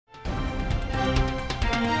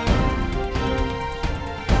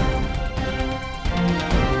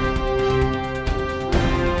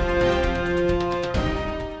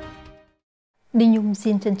Nhung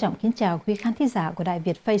xin trân trọng kính chào quý khán thính giả của đài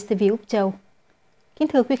Vietface TV Úc Châu. Kính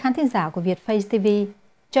thưa quý khán thính giả của Vietface TV,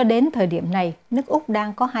 cho đến thời điểm này, nước Úc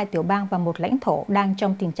đang có 2 tiểu bang và 1 lãnh thổ đang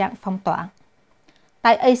trong tình trạng phong tỏa.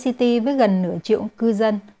 Tại ACT với gần nửa triệu cư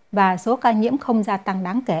dân và số ca nhiễm không gia tăng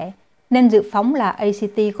đáng kể, nên dự phóng là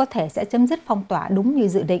ACT có thể sẽ chấm dứt phong tỏa đúng như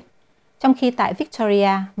dự định. Trong khi tại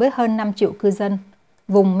Victoria với hơn 5 triệu cư dân,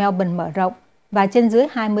 vùng Melbourne mở rộng và trên dưới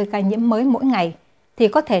 20 ca nhiễm mới mỗi ngày, thì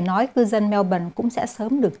có thể nói cư dân Melbourne cũng sẽ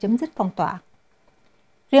sớm được chấm dứt phong tỏa.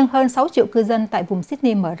 Riêng hơn 6 triệu cư dân tại vùng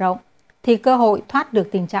Sydney mở rộng, thì cơ hội thoát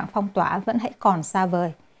được tình trạng phong tỏa vẫn hãy còn xa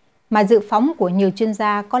vời, mà dự phóng của nhiều chuyên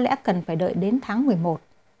gia có lẽ cần phải đợi đến tháng 11.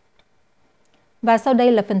 Và sau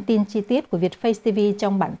đây là phần tin chi tiết của Vietface TV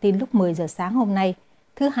trong bản tin lúc 10 giờ sáng hôm nay,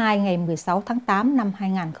 thứ Hai ngày 16 tháng 8 năm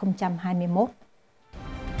 2021.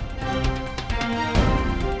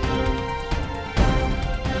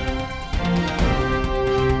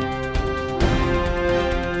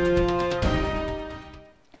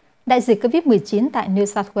 Đại dịch COVID-19 tại New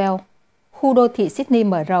South Wales, khu đô thị Sydney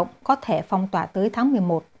mở rộng có thể phong tỏa tới tháng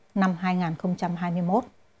 11 năm 2021.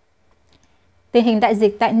 Tình hình đại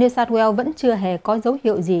dịch tại New South Wales vẫn chưa hề có dấu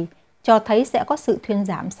hiệu gì cho thấy sẽ có sự thuyên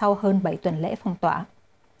giảm sau hơn 7 tuần lễ phong tỏa.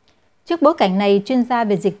 Trước bối cảnh này, chuyên gia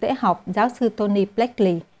về dịch tễ học giáo sư Tony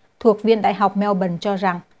Blakely thuộc Viện Đại học Melbourne cho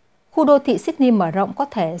rằng khu đô thị Sydney mở rộng có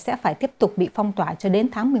thể sẽ phải tiếp tục bị phong tỏa cho đến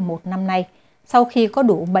tháng 11 năm nay, sau khi có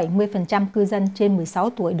đủ 70% cư dân trên 16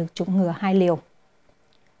 tuổi được chủng ngừa 2 liều.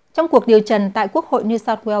 Trong cuộc điều trần tại Quốc hội New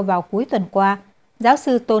South Wales vào cuối tuần qua, giáo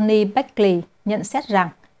sư Tony Blakely nhận xét rằng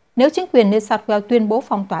nếu chính quyền New South Wales tuyên bố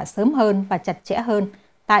phong tỏa sớm hơn và chặt chẽ hơn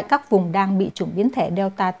tại các vùng đang bị chủng biến thể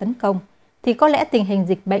Delta tấn công, thì có lẽ tình hình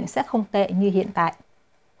dịch bệnh sẽ không tệ như hiện tại.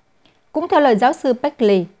 Cũng theo lời giáo sư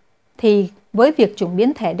Blakely, thì với việc chủng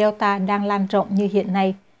biến thể Delta đang lan rộng như hiện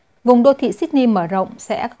nay, vùng đô thị Sydney mở rộng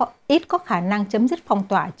sẽ ít có khả năng chấm dứt phong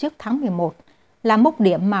tỏa trước tháng 11, là mốc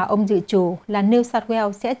điểm mà ông dự trù là New South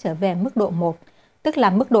Wales sẽ trở về mức độ 1, tức là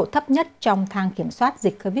mức độ thấp nhất trong thang kiểm soát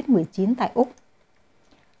dịch COVID-19 tại Úc.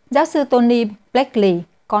 Giáo sư Tony Blakely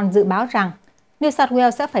còn dự báo rằng New South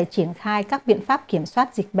Wales sẽ phải triển khai các biện pháp kiểm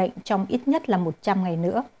soát dịch bệnh trong ít nhất là 100 ngày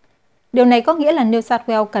nữa. Điều này có nghĩa là New South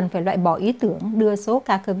Wales cần phải loại bỏ ý tưởng đưa số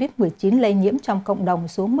ca COVID-19 lây nhiễm trong cộng đồng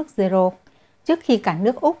xuống mức zero, trước khi cả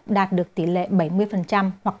nước Úc đạt được tỷ lệ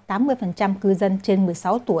 70% hoặc 80% cư dân trên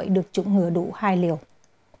 16 tuổi được chủng ngừa đủ 2 liều.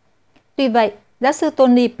 Tuy vậy, giáo sư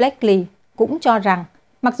Tony Blakely cũng cho rằng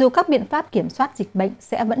mặc dù các biện pháp kiểm soát dịch bệnh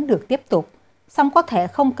sẽ vẫn được tiếp tục, song có thể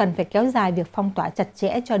không cần phải kéo dài việc phong tỏa chặt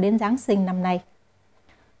chẽ cho đến Giáng sinh năm nay.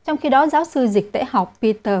 Trong khi đó, giáo sư dịch tễ học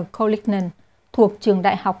Peter Collignon thuộc Trường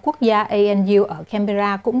Đại học Quốc gia ANU ở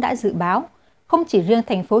Canberra cũng đã dự báo không chỉ riêng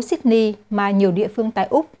thành phố Sydney mà nhiều địa phương tại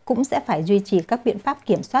Úc cũng sẽ phải duy trì các biện pháp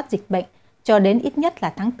kiểm soát dịch bệnh cho đến ít nhất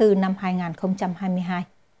là tháng 4 năm 2022.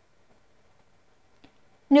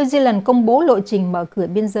 New Zealand công bố lộ trình mở cửa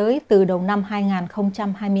biên giới từ đầu năm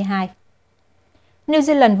 2022. New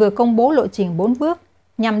Zealand vừa công bố lộ trình 4 bước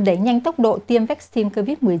nhằm đẩy nhanh tốc độ tiêm vaccine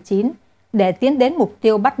COVID-19 để tiến đến mục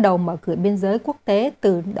tiêu bắt đầu mở cửa biên giới quốc tế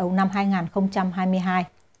từ đầu năm 2022.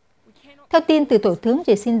 Theo tin từ Thủ tướng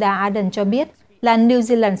Jacinda Ardern cho biết là New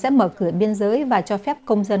Zealand sẽ mở cửa biên giới và cho phép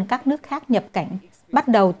công dân các nước khác nhập cảnh bắt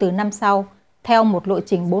đầu từ năm sau, theo một lộ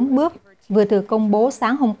trình 4 bước vừa được công bố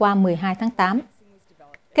sáng hôm qua 12 tháng 8.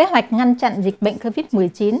 Kế hoạch ngăn chặn dịch bệnh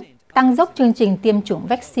COVID-19, tăng dốc chương trình tiêm chủng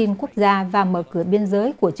vaccine quốc gia và mở cửa biên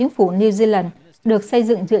giới của chính phủ New Zealand được xây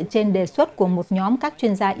dựng dựa trên đề xuất của một nhóm các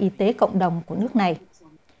chuyên gia y tế cộng đồng của nước này.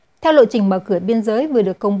 Theo lộ trình mở cửa biên giới vừa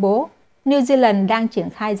được công bố, New Zealand đang triển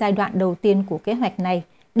khai giai đoạn đầu tiên của kế hoạch này,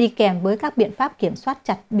 đi kèm với các biện pháp kiểm soát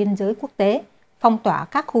chặt biên giới quốc tế, phong tỏa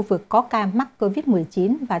các khu vực có ca mắc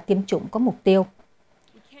COVID-19 và tiêm chủng có mục tiêu.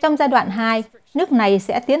 Trong giai đoạn 2, nước này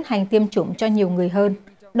sẽ tiến hành tiêm chủng cho nhiều người hơn,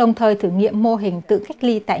 đồng thời thử nghiệm mô hình tự cách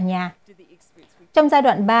ly tại nhà. Trong giai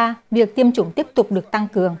đoạn 3, việc tiêm chủng tiếp tục được tăng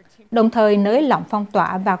cường, đồng thời nới lỏng phong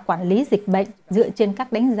tỏa và quản lý dịch bệnh dựa trên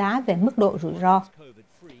các đánh giá về mức độ rủi ro.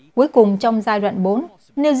 Cuối cùng, trong giai đoạn 4,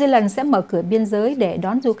 New Zealand sẽ mở cửa biên giới để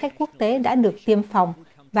đón du khách quốc tế đã được tiêm phòng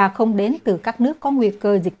và không đến từ các nước có nguy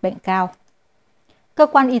cơ dịch bệnh cao. Cơ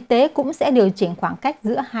quan y tế cũng sẽ điều chỉnh khoảng cách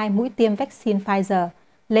giữa 2 mũi tiêm vaccine Pfizer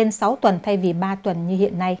lên 6 tuần thay vì 3 tuần như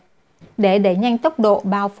hiện nay, để đẩy nhanh tốc độ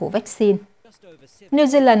bao phủ vaccine. New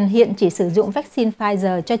Zealand hiện chỉ sử dụng vaccine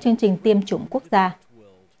Pfizer cho chương trình tiêm chủng quốc gia.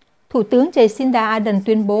 Thủ tướng Jacinda Ardern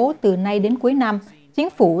tuyên bố từ nay đến cuối năm, chính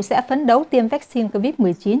phủ sẽ phấn đấu tiêm vaccine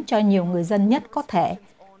COVID-19 cho nhiều người dân nhất có thể,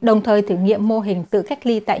 đồng thời thử nghiệm mô hình tự cách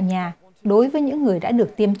ly tại nhà đối với những người đã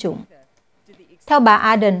được tiêm chủng. Theo bà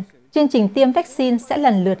Ardern, chương trình tiêm vaccine sẽ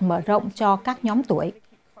lần lượt mở rộng cho các nhóm tuổi.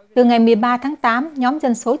 Từ ngày 13 tháng 8, nhóm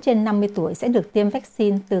dân số trên 50 tuổi sẽ được tiêm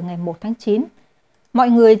vaccine từ ngày 1 tháng 9. Mọi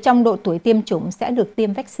người trong độ tuổi tiêm chủng sẽ được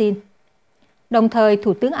tiêm vaccine. Đồng thời,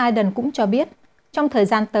 Thủ tướng Ardern cũng cho biết, trong thời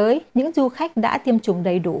gian tới, những du khách đã tiêm chủng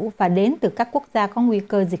đầy đủ và đến từ các quốc gia có nguy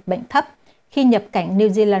cơ dịch bệnh thấp khi nhập cảnh New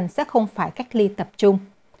Zealand sẽ không phải cách ly tập trung.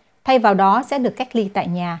 Thay vào đó sẽ được cách ly tại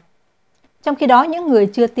nhà. Trong khi đó, những người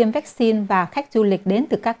chưa tiêm vaccine và khách du lịch đến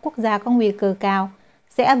từ các quốc gia có nguy cơ cao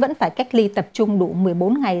sẽ vẫn phải cách ly tập trung đủ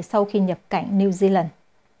 14 ngày sau khi nhập cảnh New Zealand.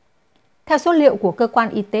 Theo số liệu của cơ quan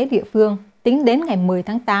y tế địa phương, tính đến ngày 10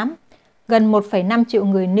 tháng 8, gần 1,5 triệu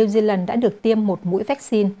người New Zealand đã được tiêm một mũi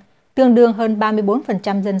vaccine, tương đương hơn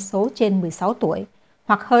 34% dân số trên 16 tuổi,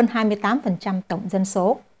 hoặc hơn 28% tổng dân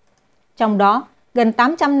số. Trong đó, gần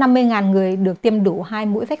 850.000 người được tiêm đủ 2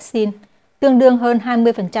 mũi vaccine, tương đương hơn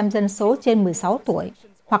 20% dân số trên 16 tuổi,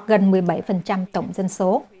 hoặc gần 17% tổng dân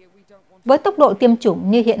số. Với tốc độ tiêm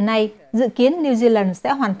chủng như hiện nay, dự kiến New Zealand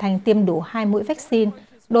sẽ hoàn thành tiêm đủ 2 mũi vaccine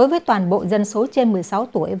đối với toàn bộ dân số trên 16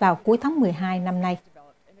 tuổi vào cuối tháng 12 năm nay.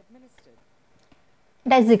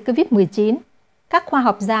 Đại dịch COVID-19. Các khoa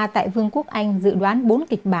học gia tại Vương quốc Anh dự đoán 4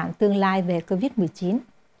 kịch bản tương lai về COVID-19.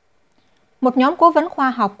 Một nhóm cố vấn khoa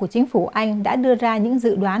học của chính phủ Anh đã đưa ra những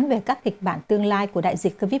dự đoán về các kịch bản tương lai của đại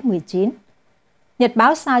dịch COVID-19. Nhật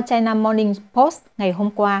báo South China Morning Post ngày hôm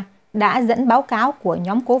qua đã dẫn báo cáo của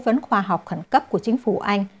nhóm cố vấn khoa học khẩn cấp của chính phủ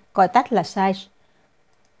Anh, gọi tắt là SAGE.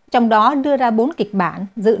 Trong đó đưa ra 4 kịch bản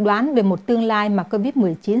dự đoán về một tương lai mà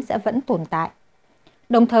COVID-19 sẽ vẫn tồn tại.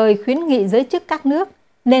 Đồng thời khuyến nghị giới chức các nước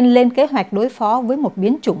nên lên kế hoạch đối phó với một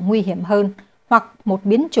biến chủng nguy hiểm hơn hoặc một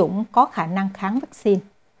biến chủng có khả năng kháng vaccine.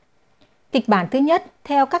 Kịch bản thứ nhất,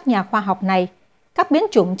 theo các nhà khoa học này, các biến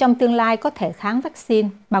chủng trong tương lai có thể kháng vaccine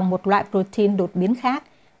bằng một loại protein đột biến khác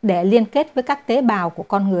để liên kết với các tế bào của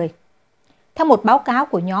con người. Theo một báo cáo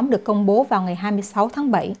của nhóm được công bố vào ngày 26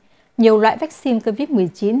 tháng 7, nhiều loại vaccine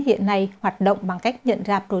COVID-19 hiện nay hoạt động bằng cách nhận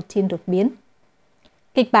ra protein đột biến.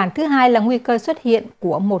 Kịch bản thứ hai là nguy cơ xuất hiện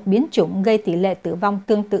của một biến chủng gây tỷ lệ tử vong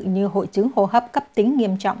tương tự như hội chứng hô hấp cấp tính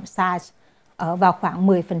nghiêm trọng SARS ở vào khoảng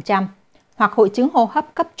 10%, hoặc hội chứng hô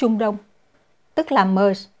hấp cấp Trung Đông, tức là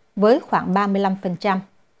MERS, với khoảng 35%.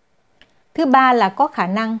 Thứ ba là có khả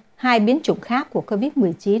năng hai biến chủng khác của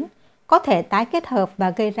COVID-19 có thể tái kết hợp và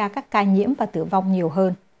gây ra các ca nhiễm và tử vong nhiều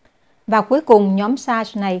hơn. Và cuối cùng, nhóm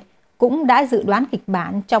SARS này cũng đã dự đoán kịch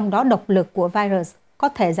bản trong đó độc lực của virus có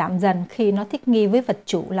thể giảm dần khi nó thích nghi với vật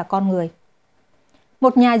chủ là con người.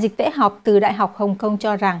 Một nhà dịch tễ học từ Đại học Hồng Kông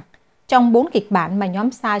cho rằng, trong 4 kịch bản mà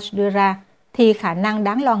nhóm SAGE đưa ra, thì khả năng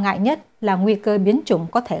đáng lo ngại nhất là nguy cơ biến chủng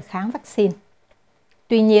có thể kháng vaccine.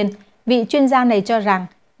 Tuy nhiên, vị chuyên gia này cho rằng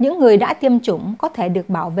những người đã tiêm chủng có thể được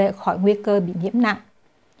bảo vệ khỏi nguy cơ bị nhiễm nặng.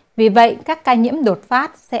 Vì vậy, các ca nhiễm đột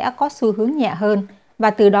phát sẽ có xu hướng nhẹ hơn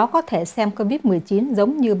và từ đó có thể xem COVID-19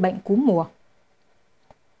 giống như bệnh cúm mùa.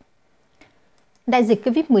 Đại dịch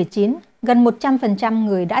COVID-19, gần 100%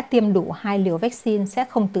 người đã tiêm đủ 2 liều vaccine sẽ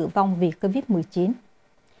không tử vong vì COVID-19.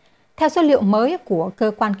 Theo số liệu mới của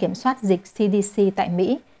Cơ quan Kiểm soát Dịch CDC tại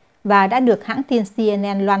Mỹ và đã được hãng tin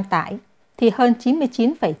CNN loan tải, thì hơn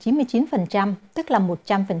 99,99%, tức là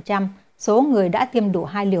 100% số người đã tiêm đủ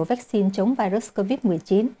 2 liều vaccine chống virus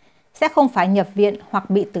COVID-19 sẽ không phải nhập viện hoặc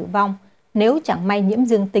bị tử vong nếu chẳng may nhiễm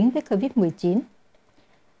dương tính với COVID-19.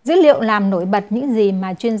 Dữ liệu làm nổi bật những gì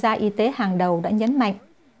mà chuyên gia y tế hàng đầu đã nhấn mạnh.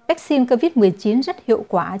 Vaccine COVID-19 rất hiệu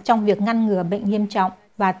quả trong việc ngăn ngừa bệnh nghiêm trọng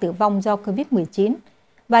và tử vong do COVID-19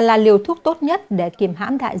 và là liều thuốc tốt nhất để kiềm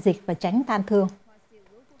hãm đại dịch và tránh tan thương.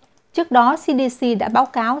 Trước đó, CDC đã báo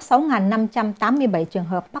cáo 6.587 trường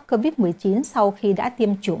hợp mắc COVID-19 sau khi đã tiêm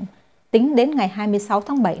chủng, tính đến ngày 26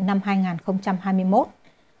 tháng 7 năm 2021,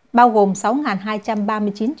 bao gồm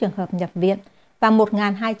 6.239 trường hợp nhập viện và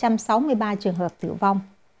 1.263 trường hợp tử vong.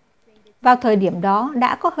 Vào thời điểm đó,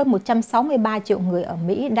 đã có hơn 163 triệu người ở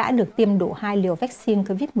Mỹ đã được tiêm đủ 2 liều vaccine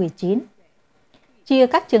COVID-19. Chia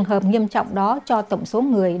các trường hợp nghiêm trọng đó cho tổng số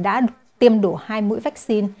người đã tiêm đủ 2 mũi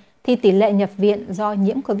vaccine, thì tỷ lệ nhập viện do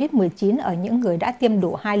nhiễm COVID-19 ở những người đã tiêm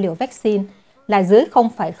đủ 2 liều vaccine là dưới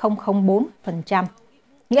 0,004%.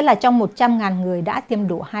 Nghĩa là trong 100.000 người đã tiêm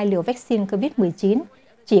đủ 2 liều vaccine COVID-19,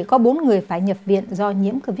 chỉ có 4 người phải nhập viện do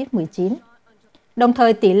nhiễm COVID-19. Đồng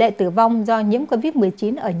thời, tỷ lệ tử vong do nhiễm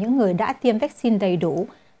COVID-19 ở những người đã tiêm vaccine đầy đủ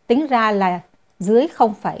tính ra là dưới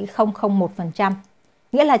 0,001%.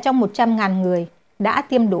 Nghĩa là trong 100.000 người đã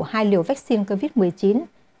tiêm đủ 2 liều vaccine COVID-19,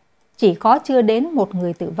 chỉ có chưa đến một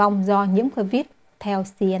người tử vong do nhiễm COVID, theo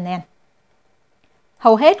CNN.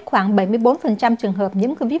 Hầu hết khoảng 74% trường hợp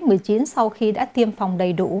nhiễm COVID-19 sau khi đã tiêm phòng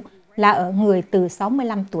đầy đủ là ở người từ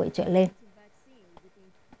 65 tuổi trở lên.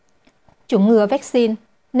 Chủng ngừa vaccine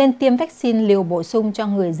nên tiêm vaccine liều bổ sung cho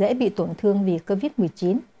người dễ bị tổn thương vì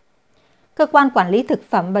COVID-19. Cơ quan Quản lý Thực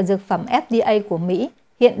phẩm và Dược phẩm FDA của Mỹ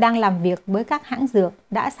hiện đang làm việc với các hãng dược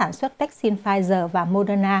đã sản xuất vaccine Pfizer và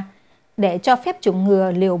Moderna để cho phép chủng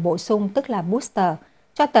ngừa liều bổ sung, tức là booster,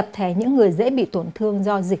 cho tập thể những người dễ bị tổn thương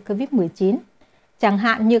do dịch COVID-19, chẳng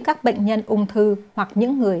hạn như các bệnh nhân ung thư hoặc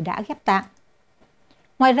những người đã ghép tạng.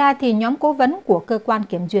 Ngoài ra, thì nhóm cố vấn của Cơ quan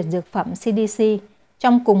Kiểm duyệt Dược phẩm CDC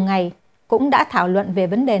trong cùng ngày cũng đã thảo luận về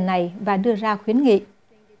vấn đề này và đưa ra khuyến nghị.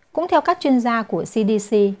 Cũng theo các chuyên gia của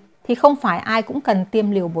CDC, thì không phải ai cũng cần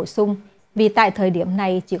tiêm liều bổ sung, vì tại thời điểm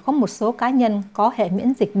này chỉ có một số cá nhân có hệ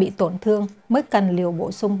miễn dịch bị tổn thương mới cần liều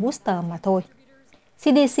bổ sung booster mà thôi.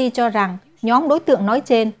 CDC cho rằng nhóm đối tượng nói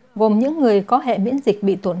trên gồm những người có hệ miễn dịch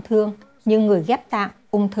bị tổn thương như người ghép tạng,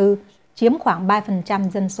 ung thư, chiếm khoảng 3%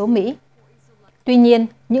 dân số Mỹ. Tuy nhiên,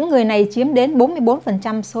 những người này chiếm đến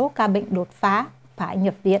 44% số ca bệnh đột phá phải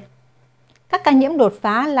nhập viện. Các ca nhiễm đột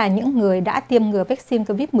phá là những người đã tiêm ngừa vaccine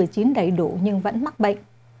COVID-19 đầy đủ nhưng vẫn mắc bệnh.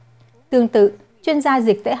 Tương tự, chuyên gia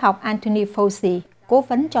dịch tễ học Anthony Fauci, cố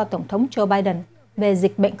vấn cho Tổng thống Joe Biden về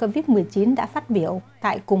dịch bệnh COVID-19 đã phát biểu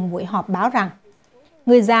tại cùng buổi họp báo rằng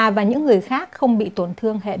người già và những người khác không bị tổn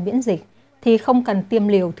thương hệ miễn dịch thì không cần tiêm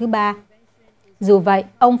liều thứ ba. Dù vậy,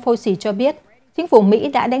 ông Fauci cho biết chính phủ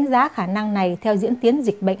Mỹ đã đánh giá khả năng này theo diễn tiến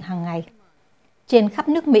dịch bệnh hàng ngày. Trên khắp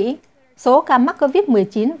nước Mỹ, số ca mắc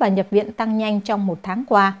COVID-19 và nhập viện tăng nhanh trong một tháng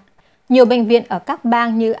qua. Nhiều bệnh viện ở các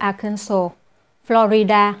bang như Arkansas,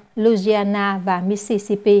 Florida, Louisiana và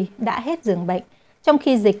Mississippi đã hết giường bệnh, trong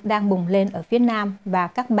khi dịch đang bùng lên ở phía Nam và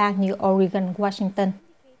các bang như Oregon, Washington.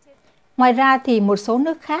 Ngoài ra, thì một số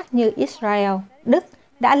nước khác như Israel, Đức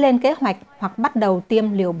đã lên kế hoạch hoặc bắt đầu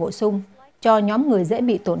tiêm liều bổ sung cho nhóm người dễ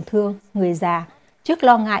bị tổn thương, người già, trước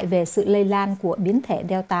lo ngại về sự lây lan của biến thể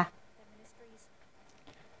Delta.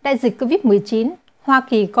 Đại dịch COVID-19, Hoa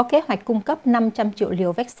Kỳ có kế hoạch cung cấp 500 triệu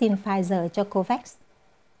liều vaccine Pfizer cho COVAX.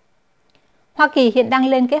 Hoa Kỳ hiện đang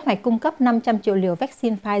lên kế hoạch cung cấp 500 triệu liều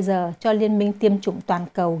vaccine Pfizer cho Liên minh tiêm chủng toàn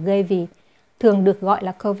cầu Gavi, thường được gọi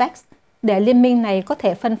là COVAX, để liên minh này có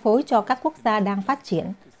thể phân phối cho các quốc gia đang phát triển,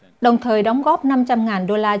 đồng thời đóng góp 500.000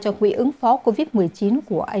 đô la cho quỹ ứng phó COVID-19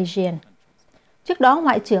 của ASEAN. Trước đó,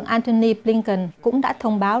 Ngoại trưởng Antony Blinken cũng đã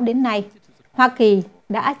thông báo đến nay, Hoa Kỳ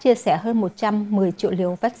đã chia sẻ hơn 110 triệu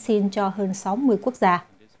liều vaccine cho hơn 60 quốc gia.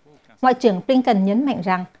 Ngoại trưởng Blinken nhấn mạnh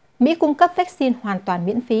rằng Mỹ cung cấp vaccine hoàn toàn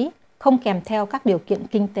miễn phí, không kèm theo các điều kiện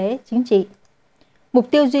kinh tế, chính trị.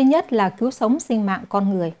 Mục tiêu duy nhất là cứu sống sinh mạng con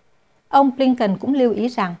người. Ông Blinken cũng lưu ý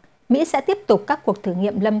rằng Mỹ sẽ tiếp tục các cuộc thử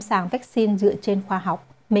nghiệm lâm sàng vaccine dựa trên khoa học,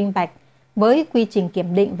 minh bạch, với quy trình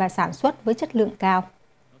kiểm định và sản xuất với chất lượng cao.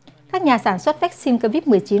 Các nhà sản xuất vaccine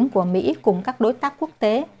COVID-19 của Mỹ cùng các đối tác quốc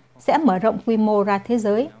tế sẽ mở rộng quy mô ra thế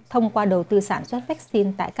giới thông qua đầu tư sản xuất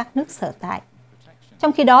vaccine tại các nước sở tại.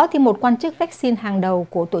 Trong khi đó, thì một quan chức vaccine hàng đầu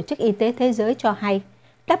của Tổ chức Y tế Thế giới cho hay,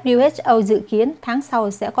 WHO dự kiến tháng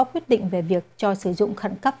sau sẽ có quyết định về việc cho sử dụng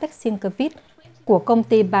khẩn cấp vaccine COVID của công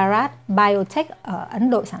ty Bharat Biotech ở Ấn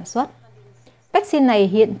Độ sản xuất. Vaccine này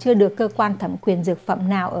hiện chưa được cơ quan thẩm quyền dược phẩm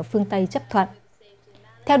nào ở phương Tây chấp thuận.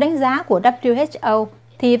 Theo đánh giá của WHO,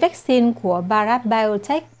 thì vaccine của Bharat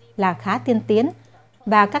Biotech là khá tiên tiến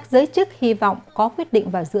và các giới chức hy vọng có quyết định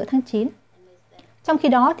vào giữa tháng 9. Trong khi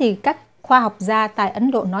đó, thì các khoa học gia tại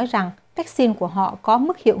Ấn Độ nói rằng vaccine của họ có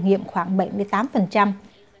mức hiệu nghiệm khoảng 78%,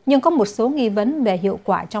 nhưng có một số nghi vấn về hiệu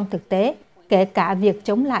quả trong thực tế, kể cả việc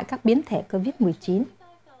chống lại các biến thể COVID-19.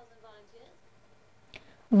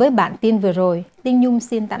 Với bản tin vừa rồi, Nhung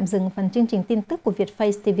xin tạm dừng phần chương trình tin tức của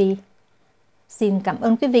Vietface TV. Xin cảm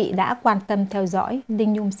ơn quý vị đã quan tâm theo dõi.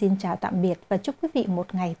 Nhung xin chào tạm biệt và chúc quý vị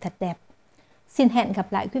một ngày thật đẹp. Xin hẹn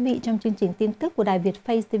gặp lại quý vị trong chương trình tin tức của đài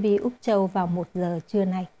Vietface TV Úc Châu vào 1 giờ trưa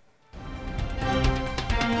nay.